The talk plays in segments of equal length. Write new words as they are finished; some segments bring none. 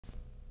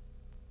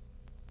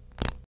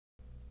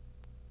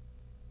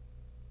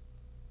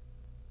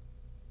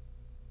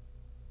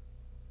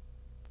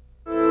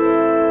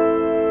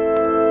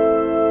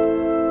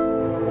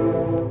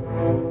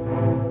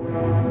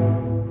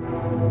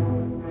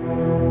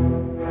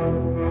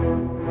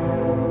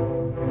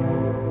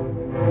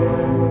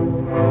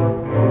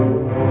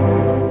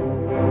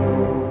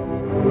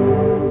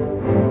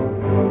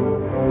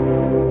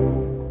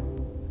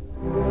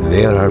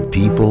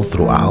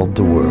of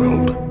the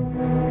world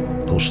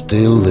who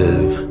still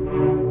live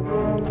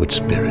with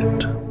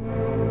spirit.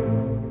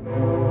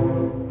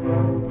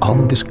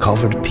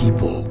 Undiscovered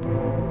people,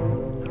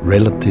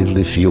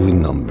 relatively few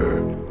in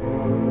number,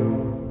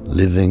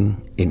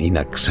 living in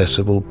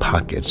inaccessible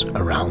pockets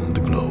around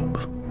the globe.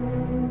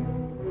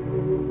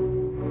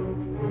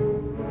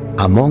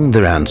 Among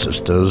their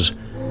ancestors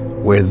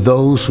were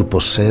those who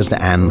possessed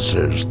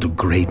answers to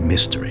great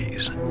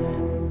mysteries,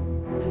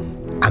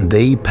 and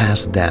they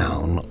passed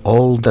down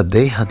all that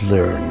they had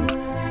learned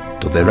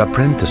to their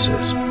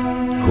apprentices,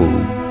 who,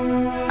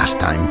 as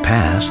time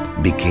passed,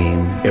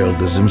 became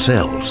elders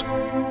themselves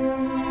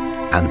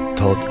and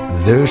taught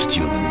their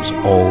students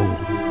all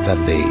that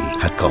they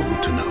had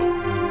come to know.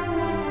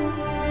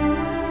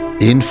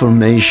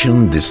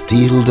 Information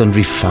distilled and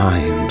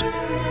refined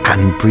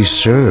and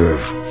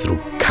preserved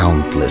through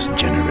countless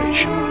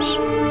generations.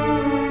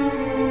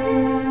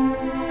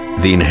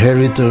 The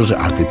inheritors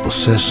are the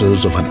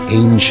possessors of an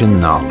ancient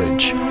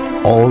knowledge,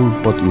 all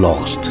but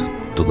lost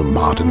to the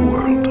modern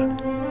world.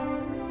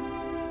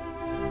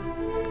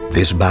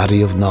 This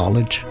body of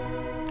knowledge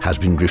has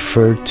been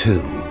referred to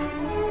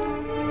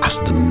as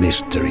the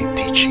mystery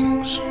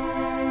teachings.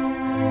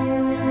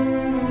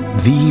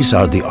 These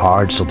are the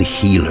arts of the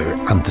healer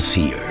and the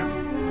seer.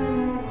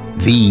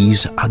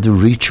 These are the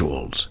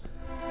rituals,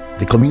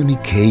 the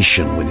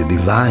communication with the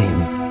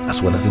divine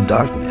as well as the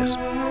darkness.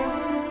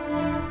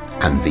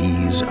 And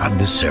these are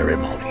the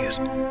ceremonies,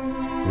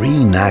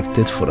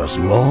 reenacted for as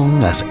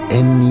long as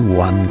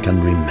anyone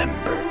can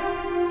remember,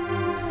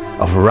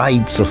 of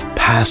rites of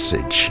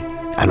passage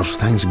and of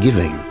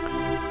thanksgiving.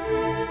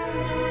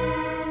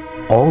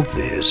 All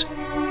this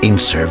in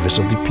service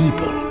of the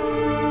people,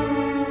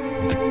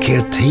 the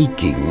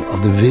caretaking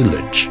of the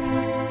village,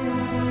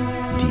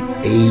 the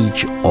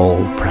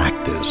age-old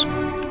practice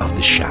of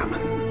the shaman.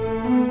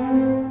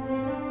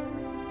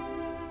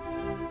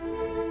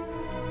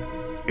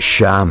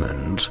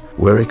 Shamans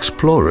were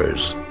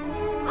explorers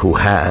who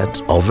had,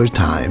 over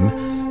time,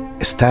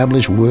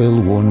 established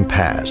well-worn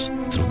paths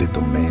through the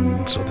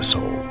domains of the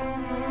soul.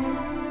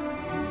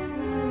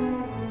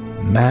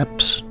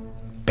 Maps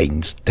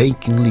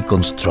painstakingly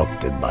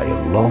constructed by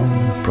a long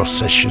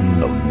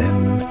procession of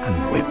men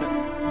and women.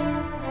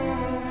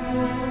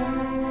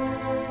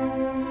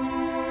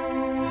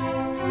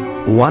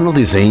 One of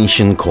these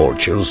ancient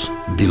cultures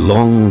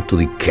belonged to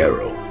the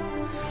Q'ero.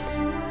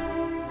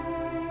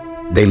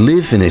 They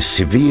live in a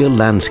severe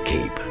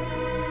landscape,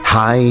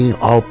 high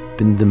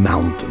up in the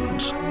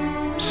mountains,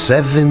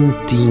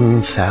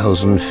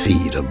 17,000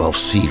 feet above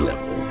sea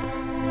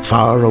level,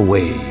 far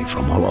away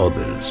from all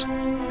others,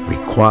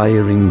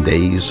 requiring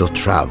days of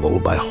travel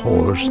by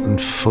horse and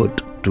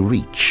foot to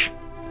reach.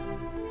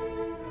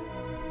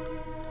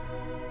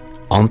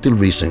 Until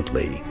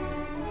recently,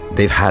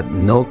 they've had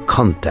no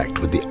contact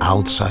with the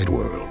outside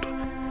world.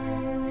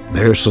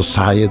 Their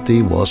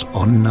society was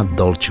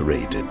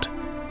unadulterated,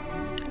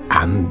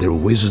 and their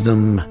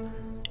wisdom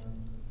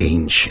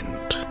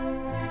ancient.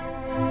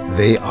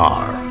 They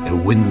are a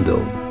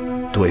window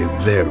to a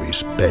very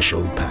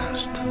special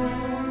past.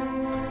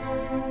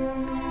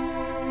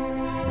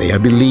 They are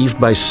believed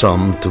by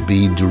some to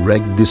be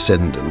direct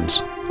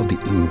descendants of the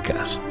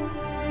Incas,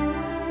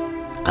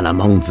 and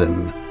among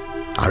them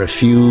are a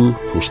few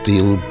who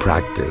still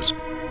practice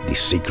the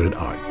secret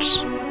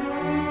arts.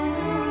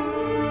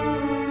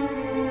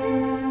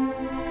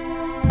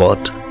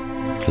 But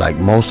like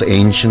most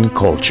ancient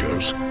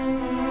cultures,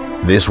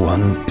 this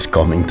one is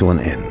coming to an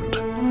end.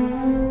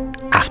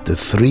 After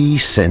 3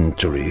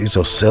 centuries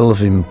of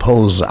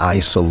self-imposed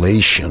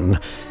isolation,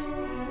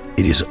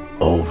 it is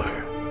over.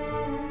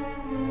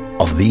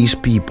 Of these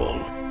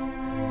people,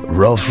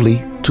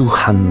 roughly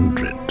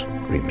 200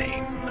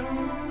 remain,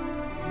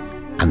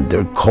 and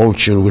their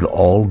culture will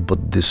all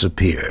but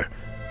disappear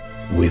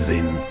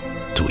within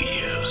 2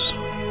 years.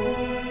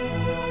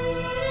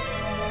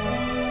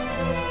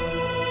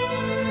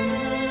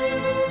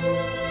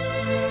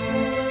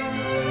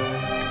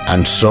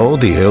 And so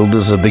the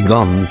elders have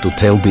begun to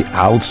tell the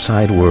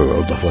outside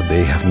world of what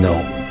they have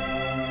known,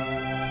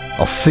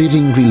 of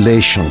fitting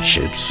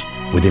relationships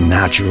with the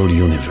natural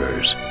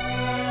universe,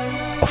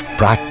 of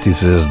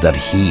practices that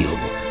heal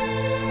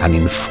and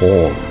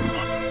inform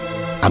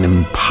and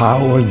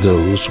empower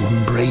those who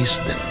embrace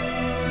them.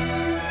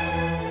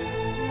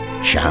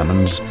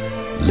 Shamans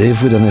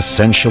live with an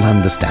essential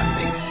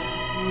understanding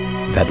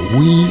that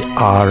we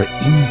are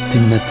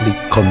intimately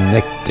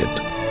connected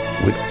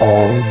with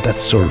all that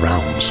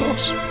surrounds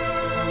us.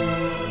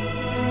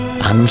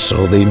 And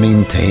so they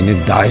maintain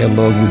a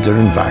dialogue with their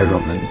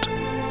environment,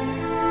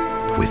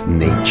 with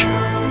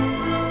nature,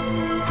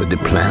 with the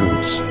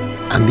plants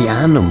and the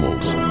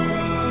animals,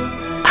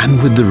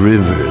 and with the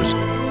rivers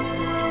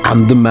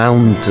and the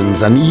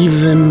mountains, and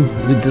even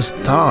with the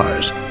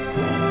stars.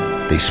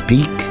 They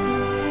speak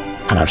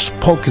and are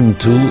spoken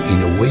to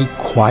in a way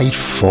quite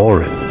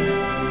foreign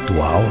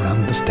to our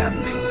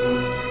understanding.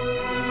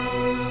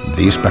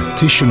 These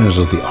practitioners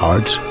of the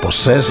arts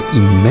possess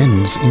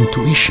immense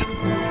intuition.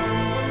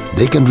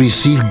 They can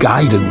receive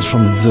guidance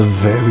from the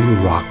very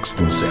rocks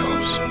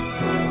themselves.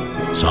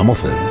 Some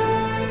of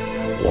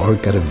them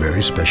work at a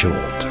very special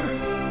altar.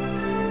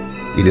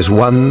 It is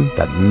one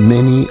that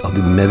many of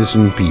the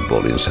medicine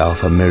people in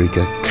South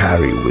America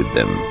carry with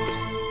them.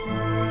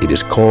 It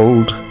is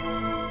called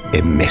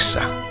a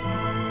mesa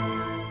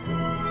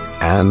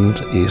and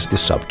is the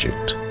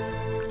subject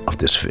of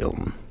this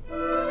film.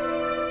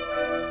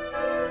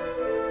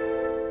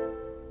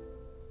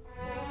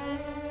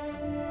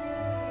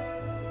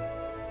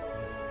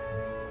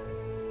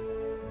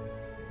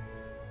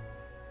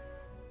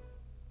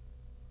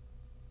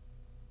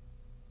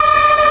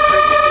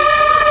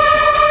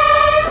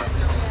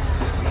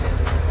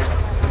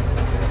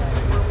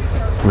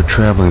 We're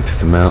traveling through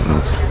the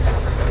mountains.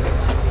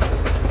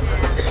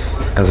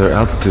 As our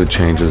altitude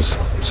changes,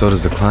 so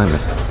does the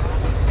climate.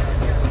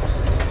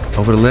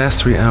 Over the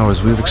last 3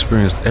 hours, we've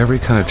experienced every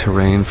kind of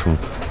terrain, from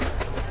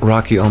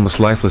rocky, almost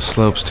lifeless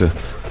slopes to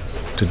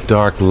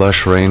dark,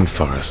 lush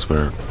rainforests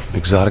where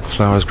exotic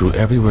flowers grew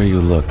everywhere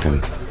you looked,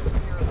 and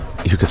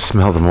you could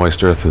smell the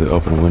moist earth through the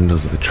open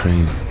windows of the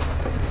train.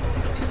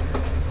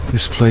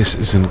 This place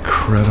is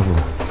incredible.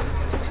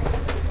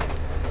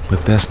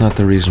 But that's not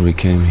the reason we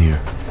came here.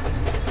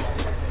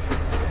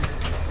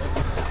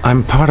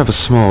 I'm part of a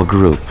small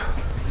group.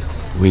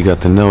 We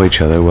got to know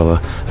each other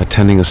while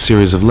attending a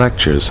series of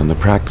lectures on the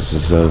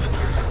practices of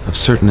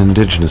certain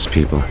indigenous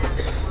people.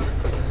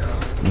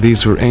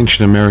 These were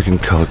ancient American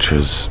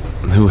cultures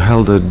who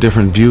held a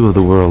different view of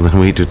the world than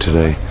we do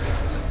today.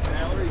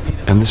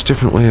 And this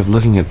different way of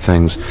looking at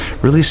things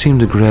really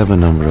seemed to grab a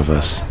number of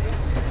us.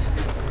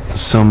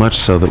 So much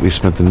so that we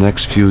spent the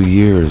next few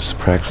years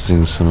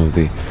practicing some of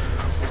the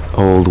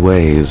old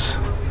ways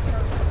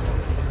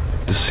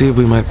to see if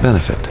we might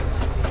benefit.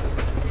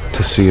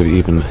 To see if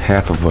even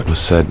half of what was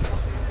said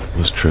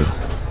was true.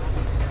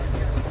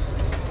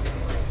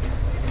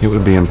 It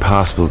would be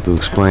impossible to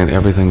explain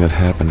everything that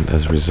happened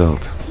as a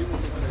result.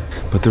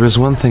 But there is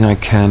one thing I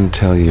can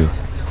tell you.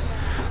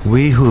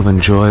 We who have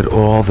enjoyed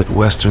all that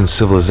Western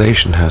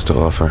civilization has to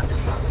offer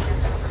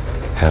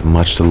have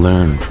much to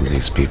learn from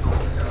these people.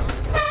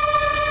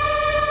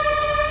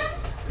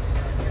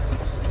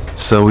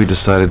 So we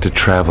decided to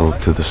travel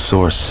to the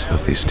source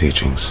of these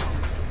teachings,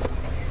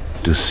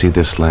 to see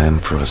this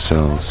land for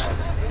ourselves,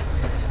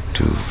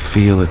 to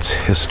feel its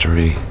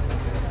history.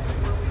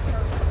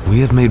 We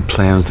have made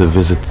plans to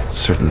visit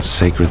certain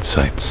sacred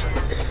sites,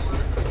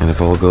 and if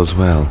all goes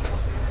well,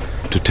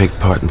 to take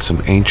part in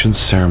some ancient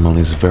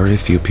ceremonies very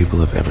few people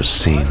have ever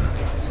seen.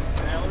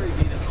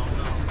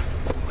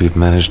 We've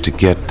managed to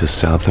get to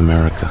South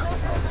America,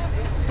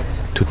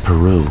 to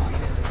Peru,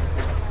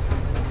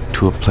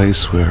 to a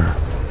place where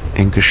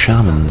Inca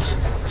shamans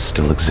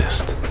still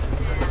exist.